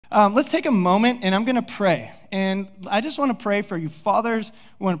Let's take a moment, and I'm going to pray. And I just want to pray for you fathers.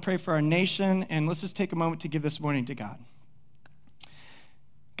 We want to pray for our nation, and let's just take a moment to give this morning to God.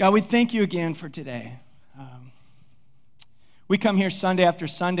 God, we thank you again for today. We come here Sunday after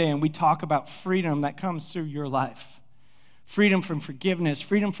Sunday, and we talk about freedom that comes through your life. Freedom from forgiveness,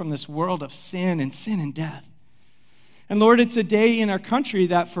 freedom from this world of sin and death. And Lord, it's a day in our country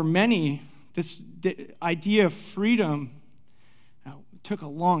that for many, this idea of freedom took a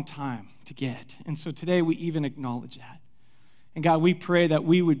long time to get. And so today we even acknowledge that. And God, we pray that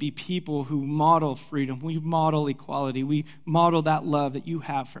we would be people who model freedom. We model equality. We model that love that you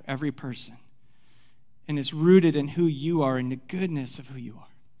have for every person. And it's rooted in who you are and the goodness of who you are.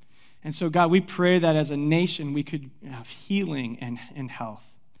 And so, God, we pray that as a nation we could have healing and health.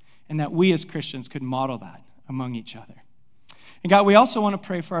 And that we as Christians could model that among each other. And God, we also want to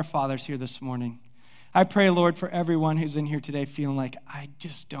pray for our fathers here this morning. I pray, Lord, for everyone who's in here today feeling like, I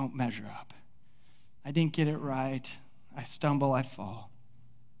just don't measure up. I didn't get it right. I stumble, I fall.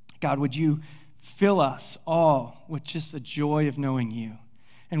 God, would you fill us all with just the joy of knowing you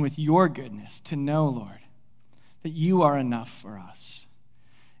and with your goodness to know, Lord, that you are enough for us.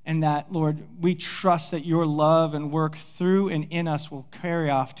 And that, Lord, we trust that your love and work through and in us will carry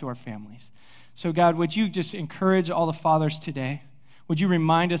off to our families. So, God, would you just encourage all the fathers today? Would you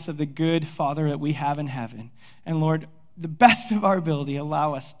remind us of the good Father that we have in heaven? And, Lord, the best of our ability,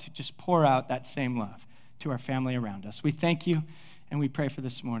 allow us to just pour out that same love to our family around us. We thank you, and we pray for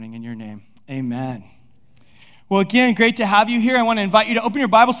this morning in your name. Amen. Well, again, great to have you here. I want to invite you to open your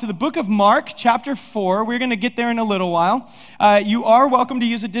Bibles to the book of Mark, chapter 4. We're going to get there in a little while. You are welcome to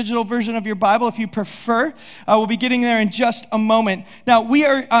use a digital version of your Bible if you prefer. We'll be getting there in just a moment. Now,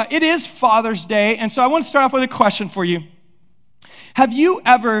 it is Father's Day, and so I want to start off with a question for you. Have you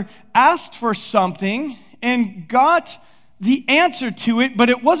ever asked for something and got the answer to it, but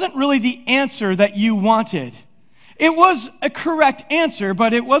it wasn't really the answer that you wanted? It was a correct answer,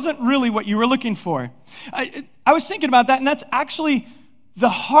 but it wasn't really what you were looking for. I was thinking about that, and that's actually the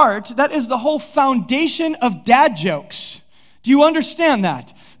heart. That is the whole foundation of dad jokes. Do you understand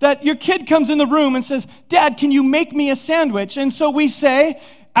that? That your kid comes in the room and says, Dad, can you make me a sandwich? And so we say,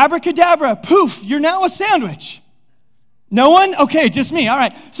 abracadabra, poof, you're now a sandwich. No one? Okay, just me. All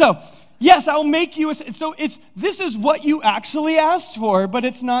right. So, yes, I'll make you a sandwich. So this is what you actually asked for, but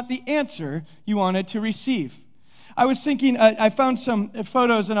it's not the answer you wanted to receive. I was thinking, I found some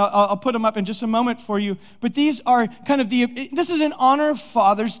photos, and I'll put them up in just a moment for you. But these are kind of this is in honor of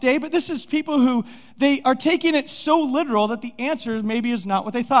Father's Day, but this is people who, they are taking it so literal that the answer maybe is not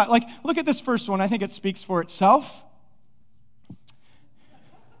what they thought. Like, look at this first one. I think it speaks for itself.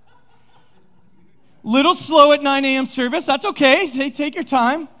 Little slow at 9 a.m. service. That's okay. Take your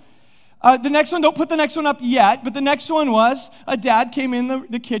time. The next one, don't put the next one up yet, but the next one was a dad came in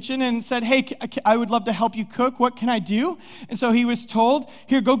the kitchen and said, hey, I would love to help you cook. What can I do? And so he was told,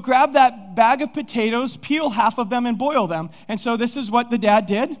 here, go grab that bag of potatoes, peel half of them, and boil them. And so this is what the dad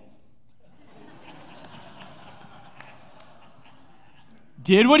did.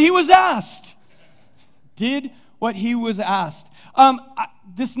 Did what he was asked. Did what he was asked.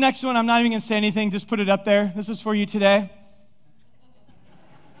 This next one, I'm not even going to say anything. Just put it up there. This is for you today.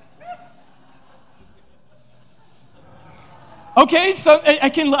 Okay, so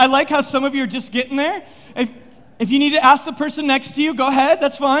I like how some of you are just getting there. If you need to ask the person next to you, go ahead,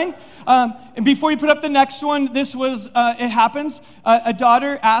 that's fine. And before you put up the next one, this was, it happens. A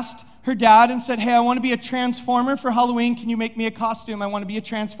daughter asked her dad and said, hey, I want to be a transformer for Halloween. Can you make me a costume? I want to be a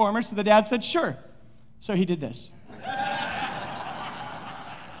transformer. So the dad said, sure. So he did this.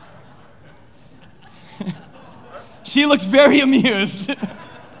 She looks very amused.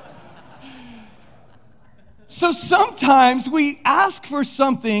 So sometimes we ask for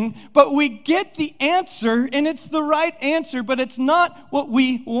something, but we get the answer, and it's the right answer, but it's not what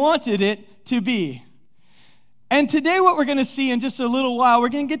we wanted it to be. And today what we're going to see in just a little while, we're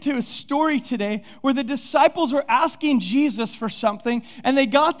going to get to a story today where the disciples were asking Jesus for something, and they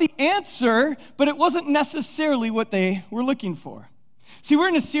got the answer, but it wasn't necessarily what they were looking for. See, we're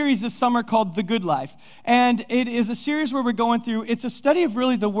in a series this summer called The Good Life, and it is a series where we're going through, it's a study of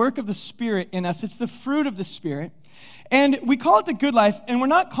really the work of the Spirit in us. It's the fruit of the Spirit, and we call it The Good Life, and we're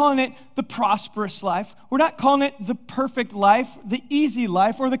not calling it the prosperous life. We're not calling it the perfect life, the easy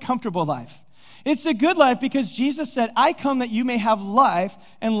life, or the comfortable life. It's a good life because Jesus said, I come that you may have life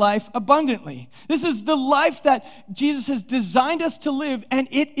and life abundantly. This is the life that Jesus has designed us to live, and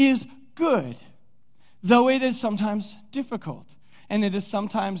it is good, though it is sometimes difficult. And it is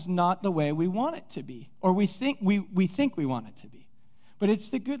sometimes not the way we want it to be, or we think we want it to be. But it's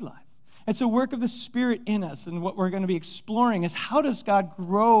the good life. It's a work of the Spirit in us. And what we're going to be exploring is how does God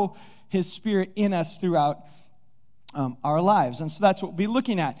grow his Spirit in us throughout our lives. And so that's what we'll be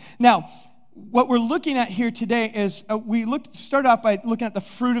looking at. Now, what we're looking at here today is start off by looking at the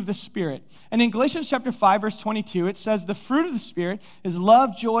fruit of the Spirit. And in Galatians chapter 5, verse 22, it says, the fruit of the Spirit is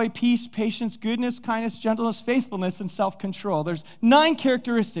love, joy, peace, patience, goodness, kindness, gentleness, faithfulness, and self-control. There's 9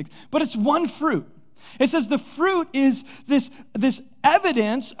 characteristics, but it's one fruit. It says the fruit is this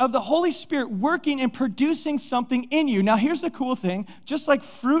evidence of the Holy Spirit working and producing something in you. Now, here's the cool thing. Just like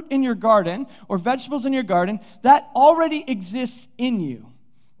fruit in your garden or vegetables in your garden, that already exists in you.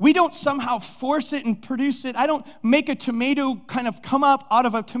 We don't somehow force it and produce it. I don't make a tomato kind of come up out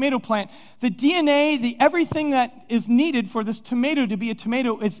of a tomato plant. The DNA, everything that is needed for this tomato to be a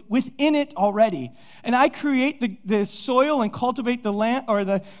tomato is within it already. And I create the soil and cultivate the land or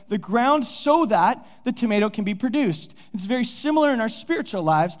the ground so that the tomato can be produced. It's very similar in our spiritual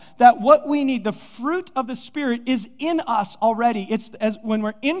lives that what we need, the fruit of the Spirit, is in us already. It's as when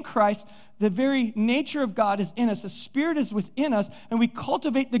we're in Christ, the very nature of God is in us. The Spirit is within us, and we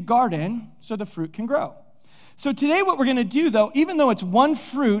cultivate the garden so the fruit can grow. So today what we're going to do, though, even though it's one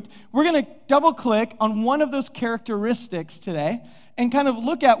fruit, we're going to double-click on one of those characteristics today and kind of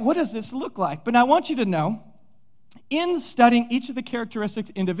look at what does this look like. But I want you to know, in studying each of the characteristics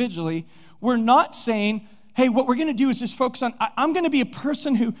individually, we're not saying, hey, what we're going to do is just focus on, I'm going to be a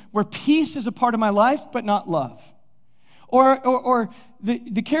person where peace is a part of my life, but not love. Or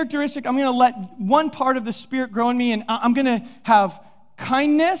the characteristic, I'm going to let one part of the Spirit grow in me, and I'm going to have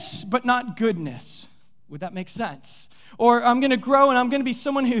kindness, but not goodness. Would that make sense? Or I'm going to grow, and I'm going to be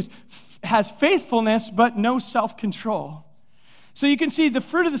someone who has faithfulness, but no self-control. So you can see the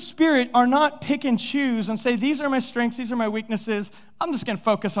fruit of the Spirit are not pick and choose and say, these are my strengths, these are my weaknesses. I'm just going to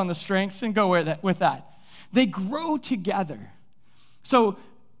focus on the strengths and go with that. They grow together. So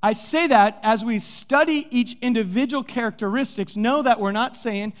I say that as we study each individual characteristics, know that we're not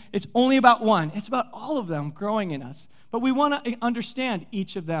saying it's only about one. It's about all of them growing in us. But we want to understand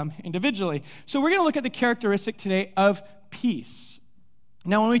each of them individually. So we're going to look at the characteristic today of peace.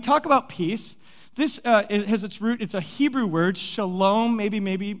 Now, when we talk about peace, this has its root. It's a Hebrew word, shalom. Maybe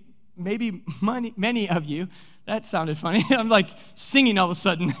many of you. That sounded funny. I'm like singing all of a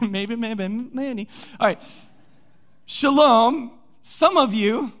sudden. maybe. All right. Shalom. Some of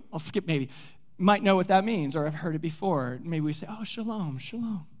you, I'll skip maybe, might know what that means or have heard it before. Maybe we say, oh, shalom,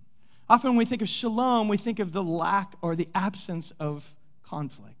 shalom. Often when we think of shalom, we think of the lack or the absence of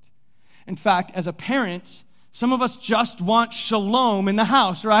conflict. In fact, as a parent, some of us just want shalom in the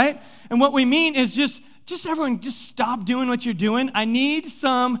house, right? And what we mean is just everyone, just stop doing what you're doing. I need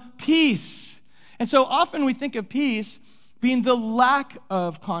some peace. And so often we think of peace being the lack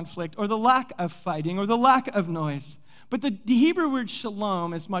of conflict or the lack of fighting or the lack of noise. But the Hebrew word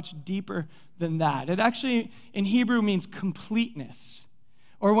shalom is much deeper than that. It actually, in Hebrew, means completeness.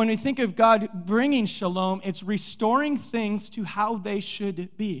 Or when we think of God bringing shalom, it's restoring things to how they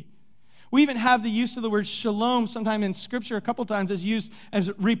should be. We even have the use of the word shalom sometime in Scripture a couple times is used as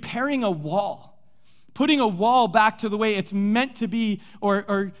repairing a wall. Putting a wall back to the way it's meant to be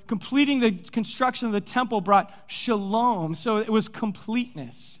or completing the construction of the temple brought shalom. So it was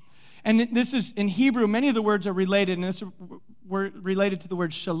completeness. And this is, in Hebrew, many of the words are related, and this were related to the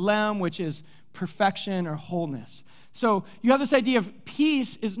word shalom, which is perfection or wholeness. So you have this idea of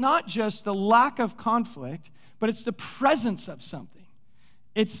peace is not just the lack of conflict, but it's the presence of something.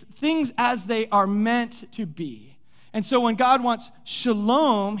 It's things as they are meant to be. And so when God wants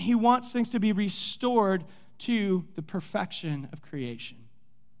shalom, he wants things to be restored to the perfection of creation.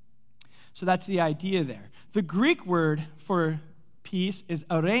 So that's the idea there. The Greek word for peace is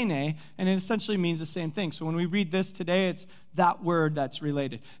eirene, and it essentially means the same thing. So when we read this today, it's that word that's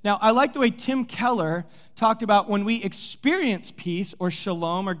related. Now, I like the way Tim Keller talked about when we experience peace or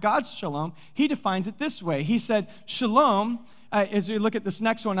shalom or God's shalom, he defines it this way. He said, shalom, as we look at this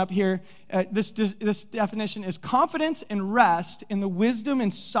next one up here, this definition is confidence and rest in the wisdom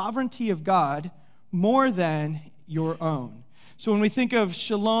and sovereignty of God more than your own. So when we think of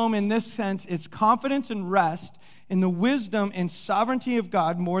shalom in this sense, it's confidence and rest in the wisdom and sovereignty of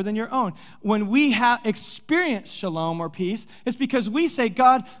God more than your own. When we have experienced shalom or peace, it's because we say,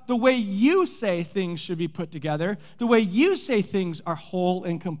 God, the way you say things should be put together, the way you say things are whole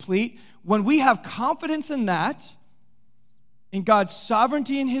and complete, when we have confidence in that, in God's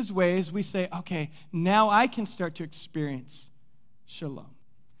sovereignty and his ways, we say, okay, now I can start to experience shalom.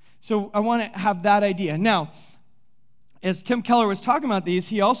 So I want to have that idea. Now, as Tim Keller was talking about these,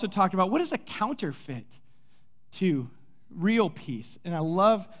 he also talked about what is a counterfeit to real peace. And I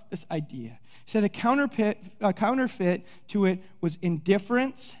love this idea. He said a counterfeit to it was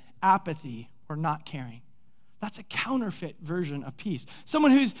indifference, apathy or not caring. That's a counterfeit version of peace.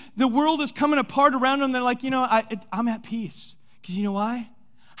 Someone the world is coming apart around them, they're like, I'm at peace. Because you know why?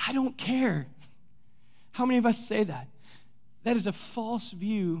 I don't care. How many of us say that? That is a false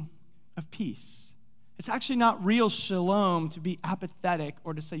view of peace. It's actually not real shalom to be apathetic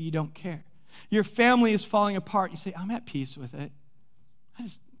or to say you don't care. Your family is falling apart. You say, I'm at peace with it.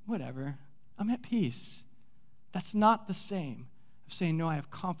 Whatever. I'm at peace. That's not the same of saying, no, I have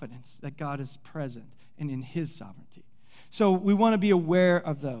confidence that God is present and in his sovereignty. So we want to be aware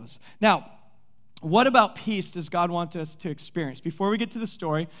of those. Now, what about peace does God want us to experience? Before we get to the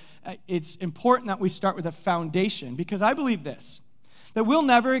story, it's important that we start with a foundation, because I believe this, that we'll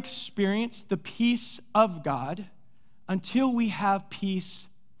never experience the peace of God until we have peace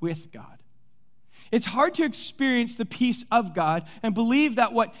with God. It's hard to experience the peace of God and believe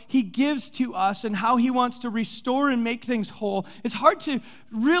that what he gives to us and how he wants to restore and make things whole, it's hard to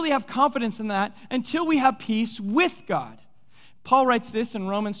really have confidence in that until we have peace with God. Paul writes this in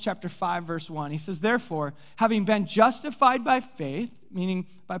Romans chapter 5, verse 1. He says, therefore, having been justified by faith, meaning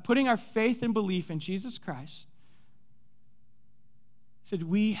by putting our faith and belief in Jesus Christ, he said,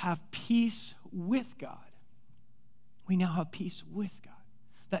 we have peace with God. We now have peace with God.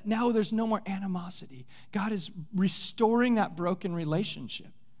 That now there's no more animosity. God is restoring that broken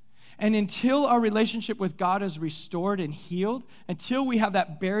relationship. And until our relationship with God is restored and healed, until we have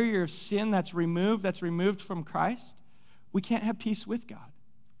that barrier of sin that's removed from Christ, we can't have peace with God.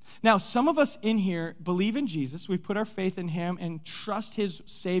 Now, some of us in here believe in Jesus. We put our faith in him and trust his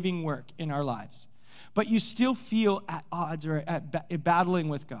saving work in our lives. But you still feel at odds or at battling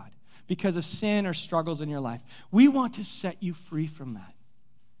with God because of sin or struggles in your life. We want to set you free from that.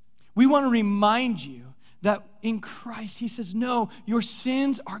 We want to remind you that in Christ, he says, no, your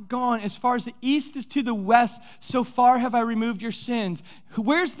sins are gone. As far as the east is to the west, so far have I removed your sins.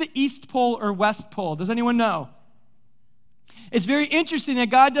 Where's the east pole or west pole? Does anyone know? It's very interesting that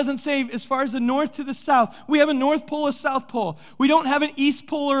God doesn't say as far as the north to the south. We have a north pole, a south pole. We don't have an east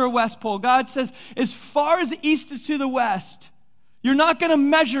pole or a west pole. God says as far as the east is to the west, you're not going to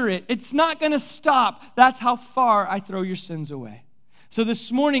measure it. It's not going to stop. That's how far I throw your sins away. So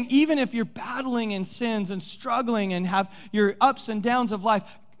this morning, even if you're battling in sins and struggling and have your ups and downs of life,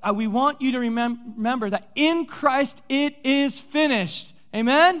 we want you to remember that in Christ it is finished.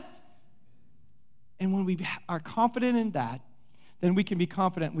 Amen? And when we are confident in that, then we can be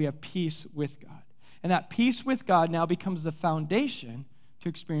confident we have peace with God. And that peace with God now becomes the foundation to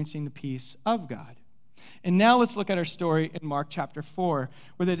experiencing the peace of God. And now let's look at our story in Mark chapter 4,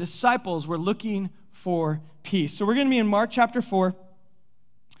 where the disciples were looking for peace. So we're going to be in Mark chapter 4.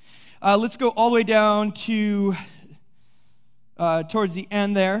 Let's go all the way down to towards the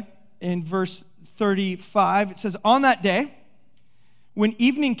end there in verse 35. It says, on that day, when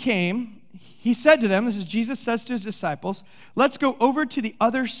evening came, he said to them, this is Jesus says to his disciples, let's go over to the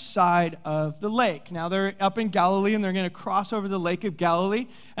other side of the lake. Now they're up in Galilee and they're going to cross over the lake of Galilee.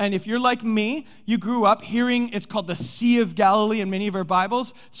 And if you're like me, you grew up hearing it's called the Sea of Galilee in many of our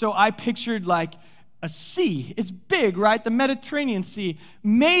Bibles. So I pictured like a sea. It's big, right? The Mediterranean Sea.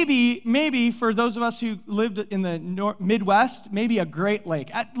 Maybe for those of us who lived in the Midwest, maybe a Great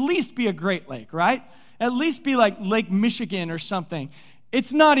Lake. At least be a Great Lake, right? At least be like Lake Michigan or something.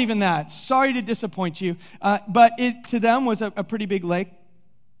 It's not even that. Sorry to disappoint you. But it, to them, was a pretty big lake.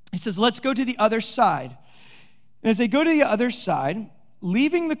 He says, let's go to the other side. And as they go to the other side,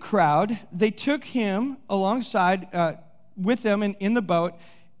 leaving the crowd, they took him alongside with them in the boat,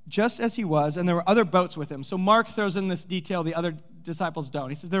 just as he was, and there were other boats with him. So Mark throws in this detail the other disciples don't.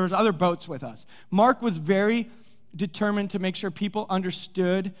 He says there was other boats with us. Mark was very determined to make sure people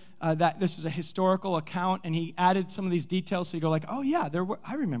understood that this is a historical account, and he added some of these details so you go like, oh yeah,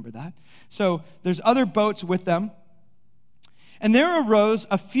 I remember that. So there's other boats with them. And there arose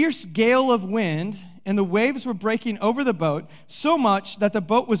a fierce gale of wind, and the waves were breaking over the boat so much that the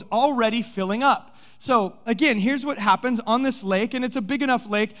boat was already filling up. So again, here's what happens on this lake, and it's a big enough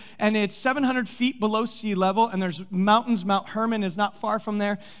lake, and it's 700 feet below sea level, and there's mountains. Mount Hermon is not far from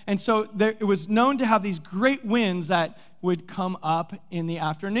there. And so it was known to have these great winds that would come up in the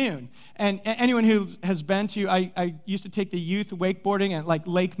afternoon. And anyone who has been to, I used to take the youth wakeboarding at like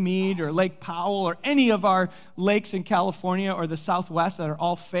Lake Mead or Lake Powell or any of our lakes in California or the Southwest that are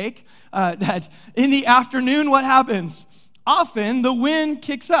all fake, that in the afternoon, what happens? Often the wind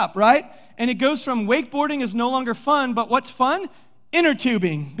kicks up, right? And it goes from wakeboarding is no longer fun, but what's fun? Inner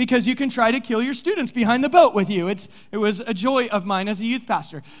tubing, because you can try to kill your students behind the boat with you. It was a joy of mine as a youth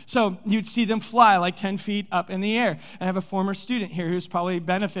pastor. So you'd see them fly like 10 feet up in the air. I have a former student here who's probably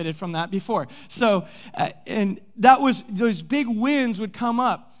benefited from that before. So, and that was, those big winds would come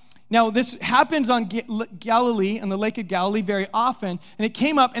up. Now, this happens on Galilee, on the Lake of Galilee very often, and it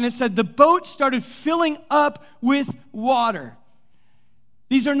came up and it said the boat started filling up with water.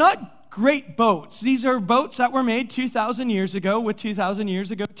 These are not great boats. These are boats that were made 2,000 years ago with 2,000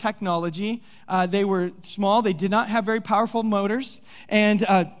 years ago technology. They were small. They did not have very powerful motors. And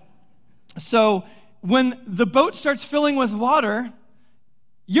so when the boat starts filling with water,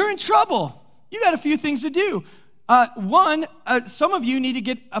 you're in trouble. You got a few things to do. One, some of you need to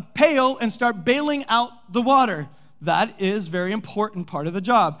get a pail and start bailing out the water. That is a very important part of the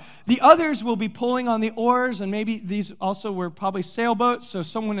job. The others will be pulling on the oars, and maybe these also were probably sailboats, so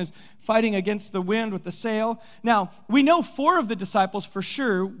someone is fighting against the wind with the sail. Now, we know 4 of the disciples for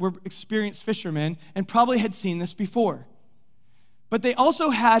sure were experienced fishermen and probably had seen this before. But they also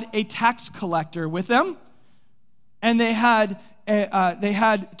had a tax collector with them, and they had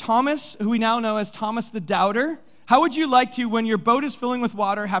Thomas, who we now know as Thomas the Doubter. How would you like to, when your boat is filling with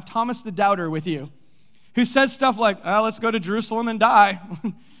water, have Thomas the Doubter with you? Who says stuff like, let's go to Jerusalem and die.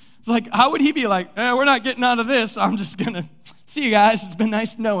 It's like, how would he be like, we're not getting out of this. I'm just going to see you guys. It's been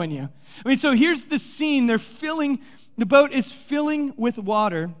nice knowing you. I mean, so here's the scene. The boat is filling with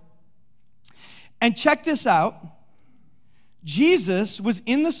water. And check this out. Jesus was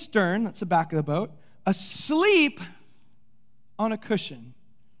in the stern, that's the back of the boat, asleep on a cushion.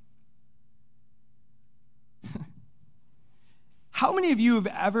 How many of you have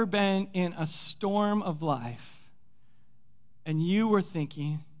ever been in a storm of life and you were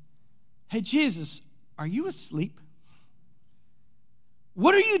thinking, hey, Jesus, are you asleep?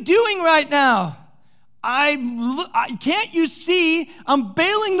 What are you doing right now? Can't you see? I'm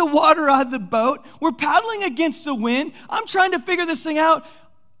bailing the water out of the boat. We're paddling against the wind. I'm trying to figure this thing out.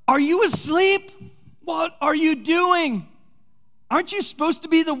 Are you asleep? What are you doing? Aren't you supposed to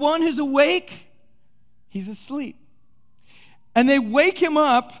be the one who's awake? He's asleep. And they wake him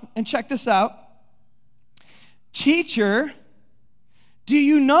up, and check this out. Teacher, do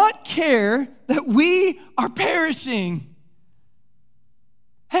you not care that we are perishing?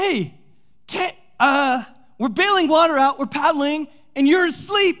 Hey, we're bailing water out, we're paddling, and you're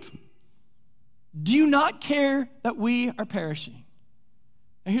asleep. Do you not care that we are perishing?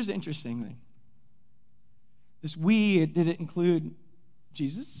 Now here's the interesting thing. This we, did it include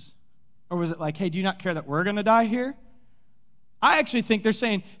Jesus? Or was it like, hey, do you not care that we're going to die here? I actually think they're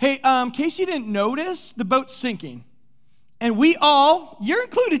saying, hey, in case you didn't notice, the boat's sinking. And you're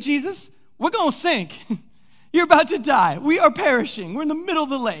included, Jesus, we're going to sink. You're about to die. We are perishing. We're in the middle of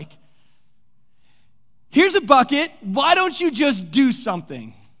the lake. Here's a bucket. Why don't you just do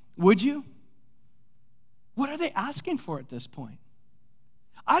something? Would you? What are they asking for at this point?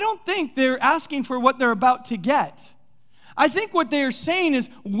 I don't think they're asking for what they're about to get. I think what they're saying is,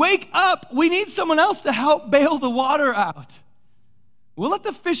 wake up. We need someone else to help bail the water out. We'll let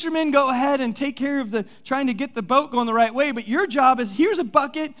the fishermen go ahead and take care of trying to get the boat going the right way, but your job is, here's a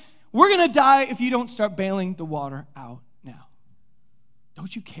bucket. We're going to die if you don't start bailing the water out now.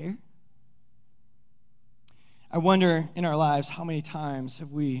 Don't you care? I wonder in our lives, how many times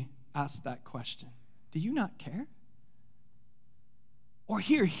have we asked that question? Do you not care? Or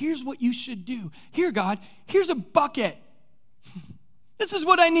here's what you should do. Here, God, here's a bucket. This is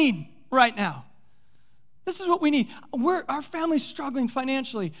what I need right now. This is what we need. Our family's struggling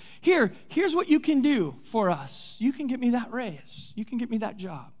financially. Here's what you can do for us. You can get me that raise. You can get me that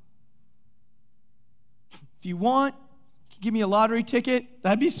job. If you want, you can give me a lottery ticket.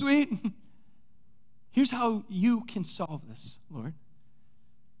 That'd be sweet. Here's how you can solve this, Lord.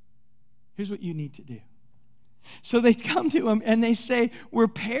 Here's what you need to do. So they come to him and they say, we're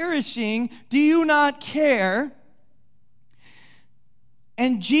perishing. Do you not care?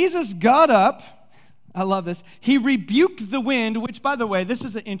 And Jesus got up. I love this. He rebuked the wind, which, by the way, this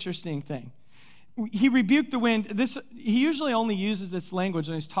is an interesting thing. He rebuked the wind. He usually only uses this language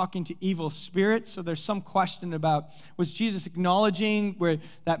when he's talking to evil spirits, so there's some question about, was Jesus acknowledging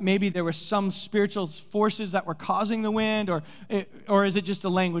that maybe there were some spiritual forces that were causing the wind, or is it just the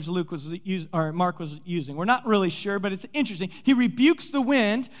language Mark was using? We're not really sure, but it's interesting. He rebukes the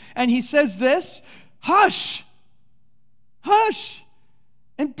wind, and he says this, hush, hush,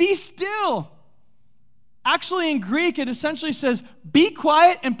 and be still. Actually, in Greek, it essentially says, be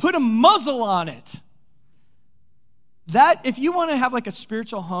quiet and put a muzzle on it. That, if you want to have like a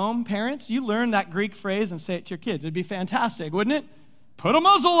spiritual home, parents, you learn that Greek phrase and say it to your kids. It'd be fantastic, wouldn't it? Put a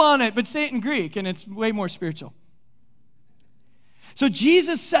muzzle on it, but say it in Greek, and it's way more spiritual. So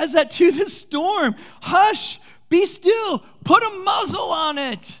Jesus says that to the storm. Hush, be still, put a muzzle on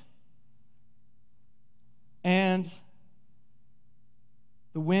it. And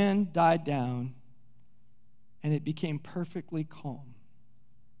the wind died down, and it became perfectly calm.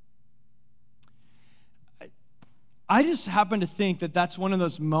 I just happen to think that that's one of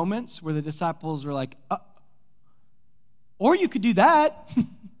those moments where the disciples were like, or you could do that.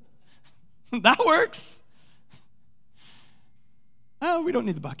 That works. Oh, we don't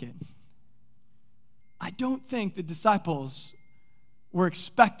need the bucket. I don't think the disciples were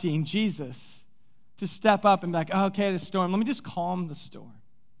expecting Jesus to step up and be like, oh, okay, the storm, let me just calm the storm.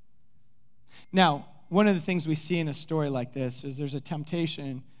 Now, one of the things we see in a story like this is there's a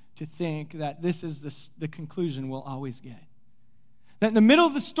temptation to think that this is the conclusion we'll always get. That in the middle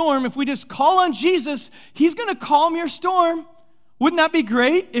of the storm, if we just call on Jesus, he's going to calm your storm. Wouldn't that be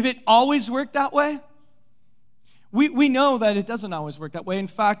great if it always worked that way? We know that it doesn't always work that way. In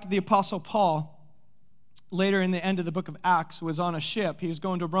fact, the Apostle Paul, later in the end of the book of Acts, was on a ship. He was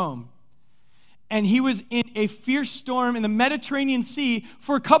going to Rome. And he was in a fierce storm in the Mediterranean Sea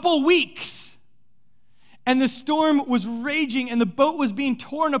for a couple weeks. And the storm was raging, and the boat was being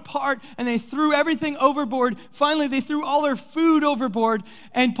torn apart, and they threw everything overboard. Finally, they threw all their food overboard.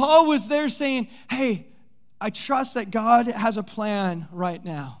 And Paul was there saying, hey, I trust that God has a plan right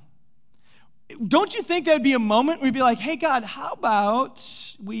now. Don't you think that would be a moment where we'd be like, hey, God, how about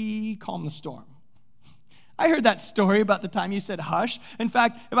we calm the storm? I heard that story about the time you said hush. In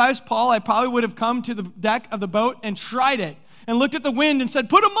fact, if I was Paul, I probably would have come to the deck of the boat and tried it and looked at the wind and said,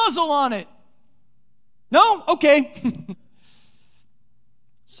 put a muzzle on it. No? Okay.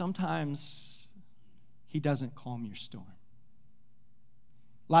 Sometimes he doesn't calm your storm.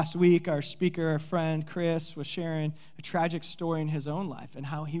 Last week, our speaker, our friend, Chris, was sharing a tragic story in his own life and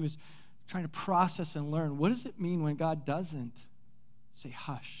how he was trying to process and learn, what does it mean when God doesn't say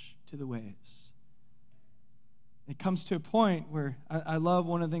hush to the waves? It comes to a point where I love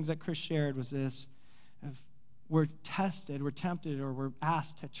one of the things that Chris shared was this, we're tested, we're tempted, or we're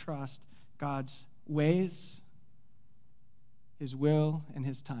asked to trust God's ways, his will, and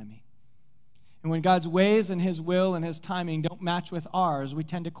his timing. And when God's ways and his will and his timing don't match with ours, we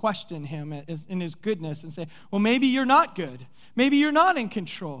tend to question him in his goodness and say, well, maybe you're not good. Maybe you're not in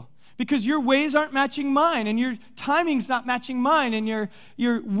control because your ways aren't matching mine and your timing's not matching mine and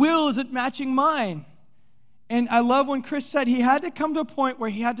your will isn't matching mine. And I love when Chris said he had to come to a point where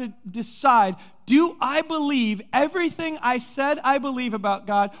he had to decide, do I believe everything I said I believe about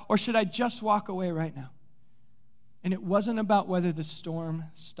God, or should I just walk away right now? And it wasn't about whether the storm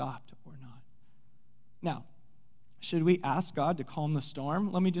stopped or not. Now, should we ask God to calm the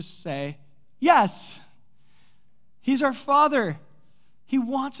storm? Let me just say, yes. He's our Father. He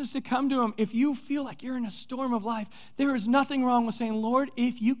wants us to come to him. If you feel like you're in a storm of life, there is nothing wrong with saying, Lord,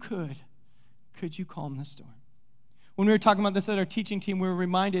 if you could you calm the storm? When we were talking about this at our teaching team, we were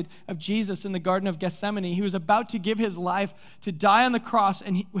reminded of Jesus in the Garden of Gethsemane. He was about to give his life to die on the cross,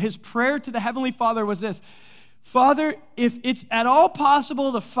 and his prayer to the Heavenly Father was this, Father, if it's at all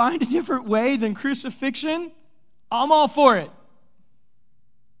possible to find a different way than crucifixion, I'm all for it.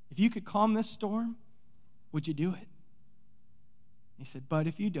 If you could calm this storm, would you do it? He said, but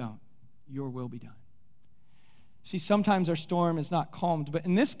if you don't, your will be done. See, sometimes our storm is not calmed, but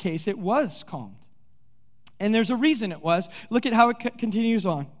in this case, it was calmed. And there's a reason it was. Look at how it continues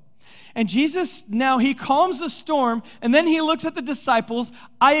on. And Jesus, now he calms the storm, and then he looks at the disciples.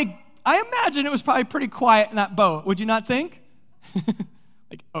 I imagine it was probably pretty quiet in that boat. Would you not think?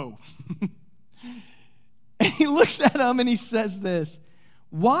 Like, oh. And he looks at them and he says this,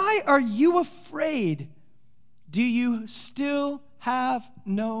 why are you afraid? Do you still have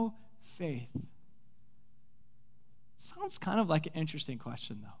no faith? Sounds kind of like an interesting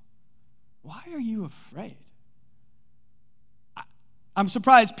question, though. Why are you afraid? I'm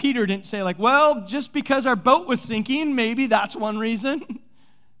surprised Peter didn't say, like, well, just because our boat was sinking, maybe that's one reason.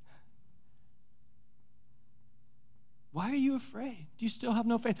 Why are you afraid? Do you still have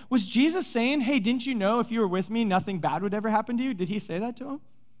no faith? Was Jesus saying, hey, didn't you know if you were with me, nothing bad would ever happen to you? Did he say that to him?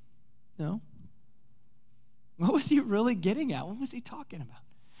 No. What was he really getting at? What was he talking about?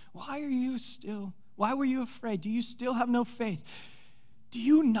 Why were you afraid? Do you still have no faith? Do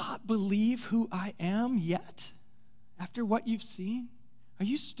you not believe who I am yet? After what you've seen? Are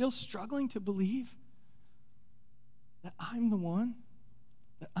you still struggling to believe that I'm the one?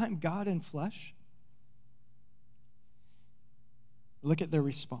 That I'm God in flesh? Look at their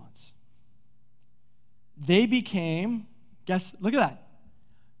response. They became, look at that,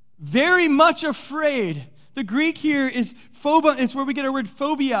 very much afraid. The Greek here is phobon, it's where we get our word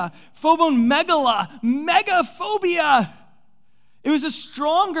phobia. Phobon megala, megaphobia. It was a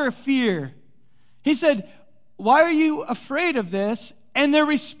stronger fear. He said, why are you afraid of this? And their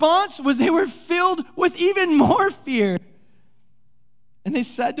response was they were filled with even more fear. And they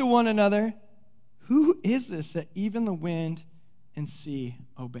said to one another, who is this that even the wind and sea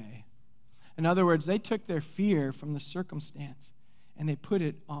obey? In other words, they took their fear from the circumstance and they put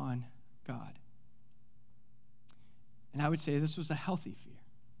it on God. And I would say this was a healthy fear.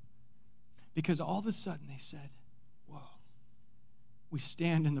 Because all of a sudden they said, whoa, we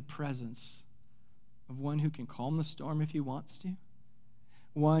stand in the presence of one who can calm the storm if he wants to.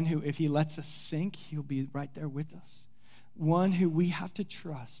 One who, if he lets us sink, he'll be right there with us. One who we have to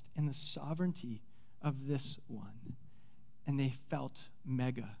trust in the sovereignty of this one. And they felt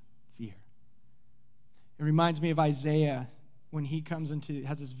mega fear. It reminds me of Isaiah when he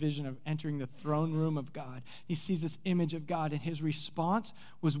has this vision of entering the throne room of God. He sees this image of God, and his response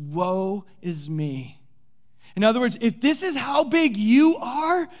was, woe is me. In other words, if this is how big you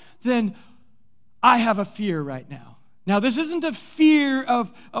are, then I have a fear right now. Now, this isn't a fear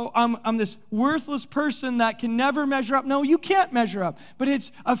of, I'm this worthless person that can never measure up. No, you can't measure up. But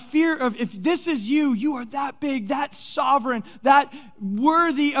it's a fear of, if this is you, you are that big, that sovereign, that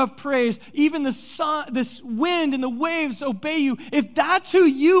worthy of praise. Even the sun, this wind and the waves obey you. If that's who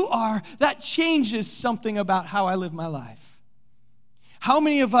you are, that changes something about how I live my life. How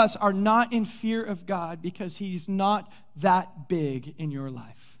many of us are not in fear of God because he's not that big in your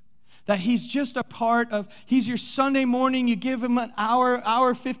life? That he's just a part of, he's your Sunday morning, you give him an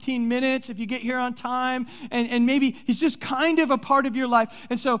hour, 15 minutes if you get here on time, and maybe he's just kind of a part of your life.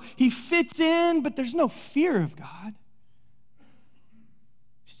 And so he fits in, but there's no fear of God.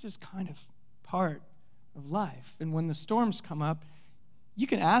 He's just kind of part of life. And when the storms come up, you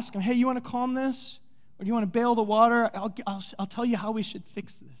can ask him, hey, you want to calm this? Or do you want to bail the water? I'll tell you how we should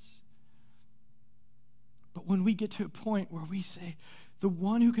fix this. But when we get to a point where we say, the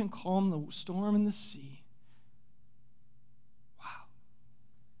one who can calm the storm and the sea. Wow.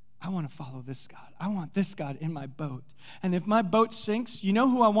 I want to follow this God. I want this God in my boat. And if my boat sinks, you know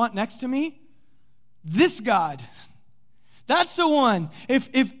who I want next to me? This God. That's the one.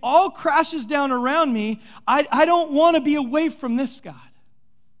 If all crashes down around me, I don't want to be away from this God.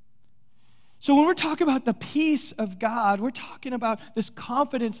 So when we're talking about the peace of God, we're talking about this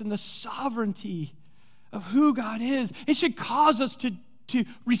confidence in the sovereignty of who God is. It should cause us to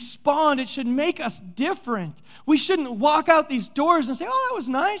respond. It should make us different. We shouldn't walk out these doors and say, oh, that was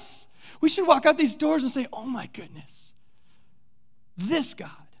nice. We should walk out these doors and say, oh my goodness, this God,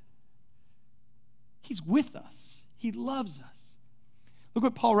 he's with us. He loves us. Look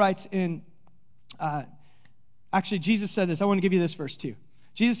what Paul writes in, actually Jesus said this. I want to give you this verse too.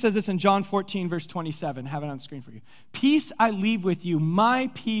 Jesus says this in John 14, verse 27. I have it on the screen for you. Peace I leave with you, my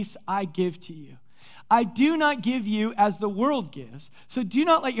peace I give to you. I do not give you as the world gives, so do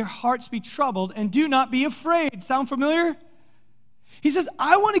not let your hearts be troubled and do not be afraid. Sound familiar? He says,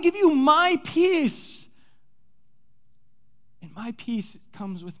 I want to give you my peace. And my peace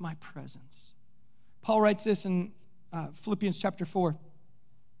comes with my presence. Paul writes this in Philippians chapter 4,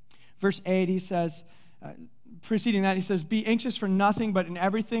 verse 8. He says, preceding that, he says, be anxious for nothing, but in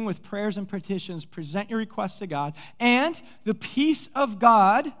everything with prayers and petitions, present your requests to God, and the peace of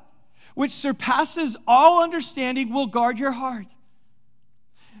God, which surpasses all understanding, will guard your heart.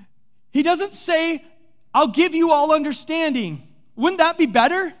 He doesn't say, I'll give you all understanding. Wouldn't that be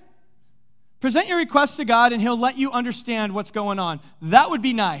better? Present your requests to God and he'll let you understand what's going on. That would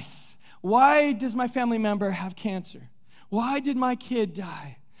be nice. Why does my family member have cancer? Why did my kid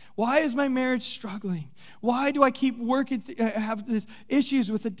die? Why is my marriage struggling? Why do I keep have these issues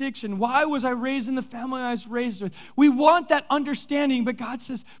with addiction? Why was I raised in the family I was raised with? We want that understanding, but God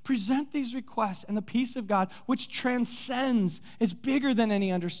says, present these requests, and the peace of God, which transcends, is bigger than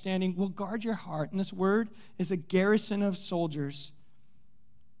any understanding, will guard your heart. And this word is a garrison of soldiers.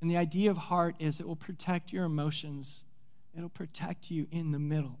 And the idea of heart is it will protect your emotions. It'll protect you in the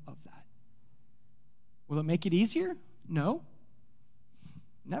middle of that. Will it make it easier? No.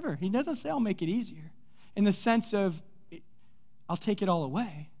 Never. He doesn't say I'll make it easier in the sense of I'll take it all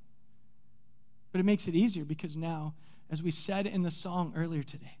away. But it makes it easier because now, as we said in the song earlier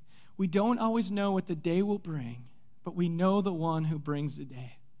today, we don't always know what the day will bring, but we know the one who brings the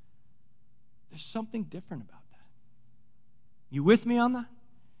day. There's something different about that. You with me on that?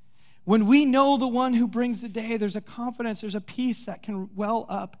 When we know the one who brings the day, there's a confidence, there's a peace that can well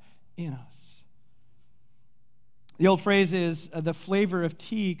up in us. The old phrase is, the flavor of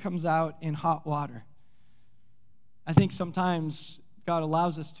tea comes out in hot water. I think sometimes God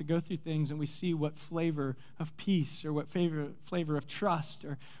allows us to go through things and we see what flavor of peace or what flavor of trust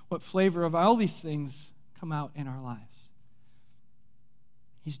or what flavor of all these things come out in our lives.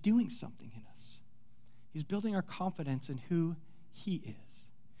 He's doing something in us. He's building our confidence in who he is.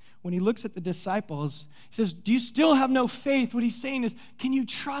 When he looks at the disciples, he says, do you still have no faith? What he's saying is, can you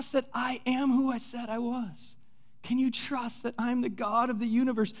trust that I am who I said I was? Can you trust that I'm the God of the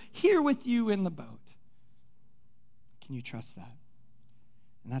universe here with you in the boat? Can you trust that?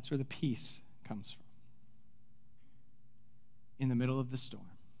 And that's where the peace comes from. In the middle of the storm.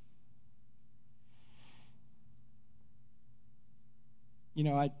 You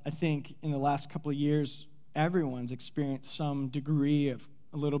know, I think in the last couple of years, everyone's experienced some degree of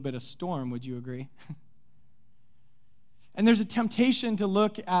a little bit of storm. Would you agree? And there's a temptation to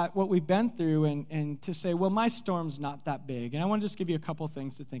look at what we've been through and to say, well, my storm's not that big. And I want to just give you a couple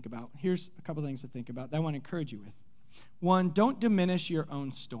things to think about. Here's a couple things to think about that I want to encourage you with. One, don't diminish your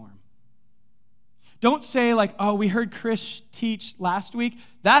own storm. Don't say like, oh, we heard Chris teach last week.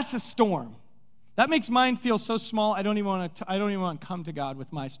 That's a storm. That makes mine feel so small, I don't even want to come to God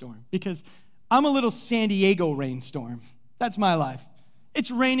with my storm because I'm a little San Diego rainstorm. That's my life.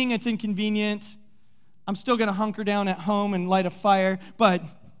 It's raining, it's inconvenient. I'm still going to hunker down at home and light a fire, but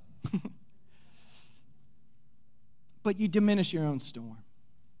you diminish your own storm.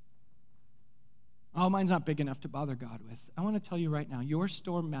 Oh, mine's not big enough to bother God with. I want to tell you right now, your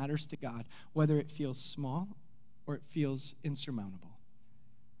storm matters to God, whether it feels small or it feels insurmountable.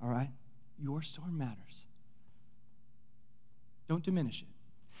 All right? Your storm matters. Don't diminish it.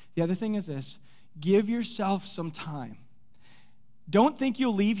 The other thing is this, give yourself some time. Don't think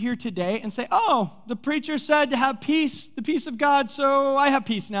you'll leave here today and say, oh, the preacher said to have peace, the peace of God, so I have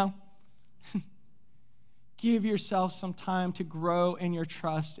peace now. Give yourself some time to grow in your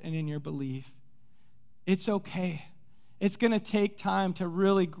trust and in your belief. It's okay. It's going to take time to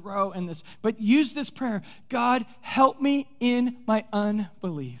really grow in this. But use this prayer, God, help me in my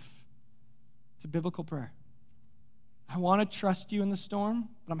unbelief. It's a biblical prayer. I want to trust you in the storm,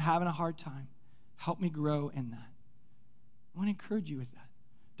 but I'm having a hard time. Help me grow in that. I want to encourage you with that.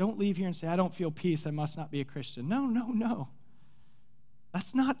 Don't leave here and say, I don't feel peace, I must not be a Christian. No.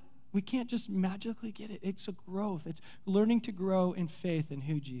 That's not, we can't just magically get it. It's a growth. It's learning to grow in faith in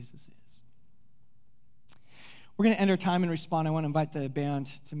who Jesus is. We're going to end our time and respond. I want to invite the band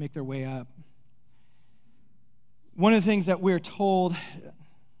to make their way up. One of the things that we're told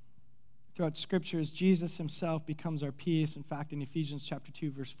throughout Scripture is Jesus himself becomes our peace. In fact, in Ephesians chapter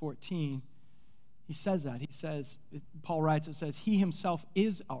 2, verse 14, he says that. He says, Paul writes, it says, he himself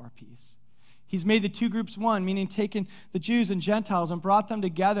is our peace. He's made the two groups one, meaning taken the Jews and Gentiles and brought them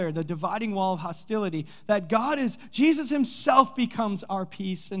together, the dividing wall of hostility, that Jesus himself becomes our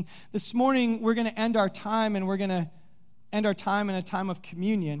peace. And this morning, we're going to end our time, and we're going to end our time in a time of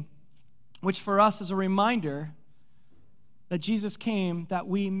communion, which for us is a reminder that Jesus came that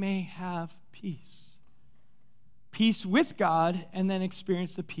we may have peace. Peace with God, and then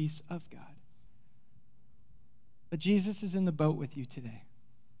experience the peace of God. That Jesus is in the boat with you today,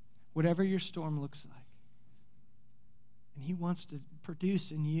 whatever your storm looks like. And he wants to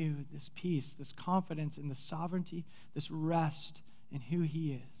produce in you this peace, this confidence in the sovereignty, this rest in who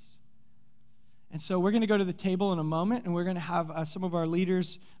he is. And so we're going to go to the table in a moment, and we're going to have some of our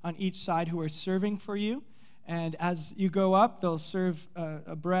leaders on each side who are serving for you. And as you go up, they'll serve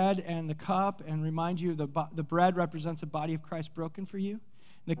a bread and the cup and remind you the bread represents the body of Christ broken for you.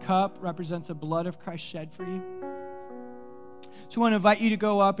 The cup represents the blood of Christ shed for you. So I want to invite you to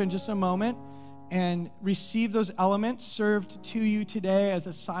go up in just a moment and receive those elements served to you today as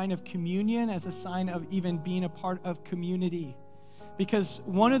a sign of communion, as a sign of even being a part of community. Because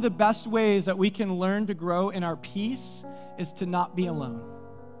one of the best ways that we can learn to grow in our peace is to not be alone.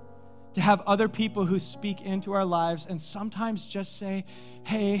 To have other people who speak into our lives and sometimes just say,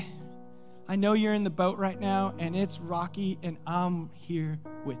 hey, I know you're in the boat right now and it's rocky and I'm here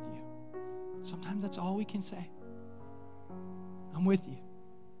with you. Sometimes that's all we can say. I'm with you.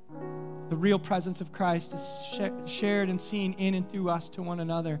 The real presence of Christ is shared and seen in and through us to one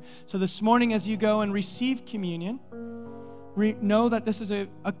another. So this morning as you go and receive communion, know that this is a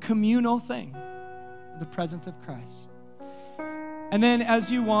communal thing, the presence of Christ. And then as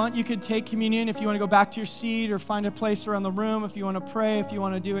you want, you could take communion if you want to go back to your seat or find a place around the room, if you want to pray, if you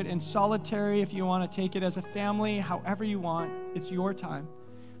want to do it in solitary, if you want to take it as a family, however you want. It's your time.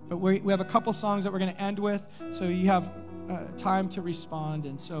 But we have a couple songs that we're going to end with, so you have time to respond.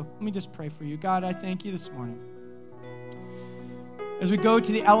 And so let me just pray for you. God, I thank you this morning. As we go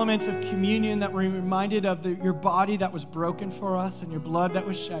to the elements of communion, that we're reminded of your body that was broken for us and your blood that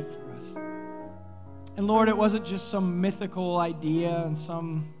was shed for us. And Lord, it wasn't just some mythical idea and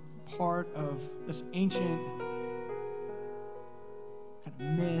some part of this ancient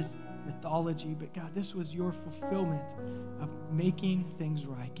kind of mythology, but God, this was your fulfillment of making things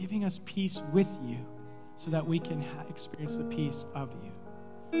right, giving us peace with you so that we can experience the peace of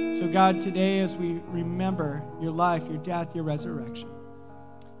you. So God, today as we remember your life, your death, your resurrection,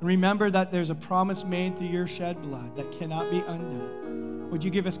 Remember that there's a promise made through your shed blood that cannot be undone. Would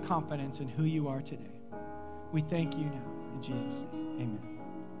you give us confidence in who you are today? We thank you now. In Jesus' name, amen.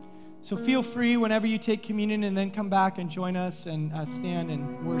 So feel free whenever you take communion and then come back and join us and stand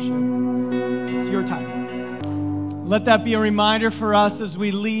and worship. It's your time. Let that be a reminder for us as we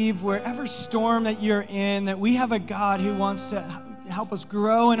leave, wherever storm that you're in, that we have a God who wants to help us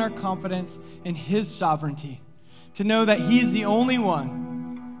grow in our confidence in His sovereignty, to know that He is the only one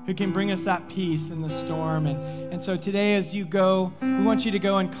who can bring us that peace in the storm. And so today as you go, we want you to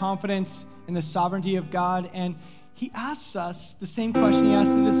go in confidence in the sovereignty of God. And He asks us the same question He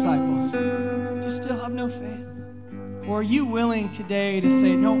asked the disciples. Do you still have no faith? Or are you willing today to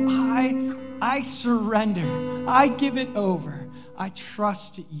say, no, I surrender. I give it over. I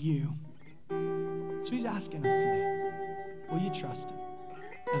trust you. So He's asking us today, will you trust Him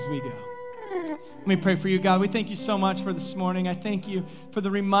as we go? Let me pray for you, God. We thank you so much for this morning. I thank you for the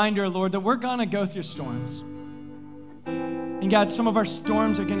reminder, Lord, that we're going to go through storms. And God, some of our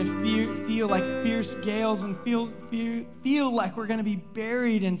storms are going to feel like fierce gales and feel like we're going to be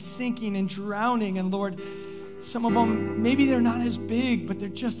buried and sinking and drowning. And Lord, some of them, maybe they're not as big, but they're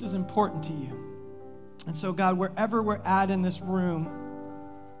just as important to you. And so God, wherever we're at in this room,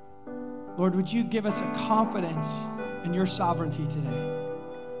 Lord, would you give us a confidence in your sovereignty today?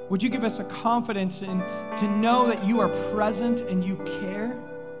 Would you give us a confidence to know that you are present and you care?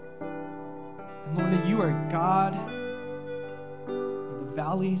 And Lord, that you are God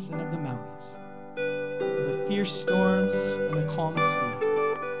valleys and of the mountains, of the fierce storms and the calm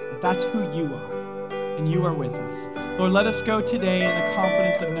sea. That's who you are, and you are with us. Lord, let us go today in the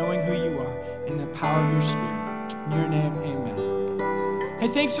confidence of knowing who you are in the power of your Spirit. In your name, amen. Hey,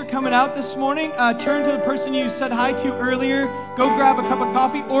 thanks for coming out this morning. Turn to the person you said hi to earlier. Go grab a cup of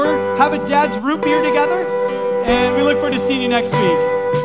coffee or have a dad's root beer together. And we look forward to seeing you next week.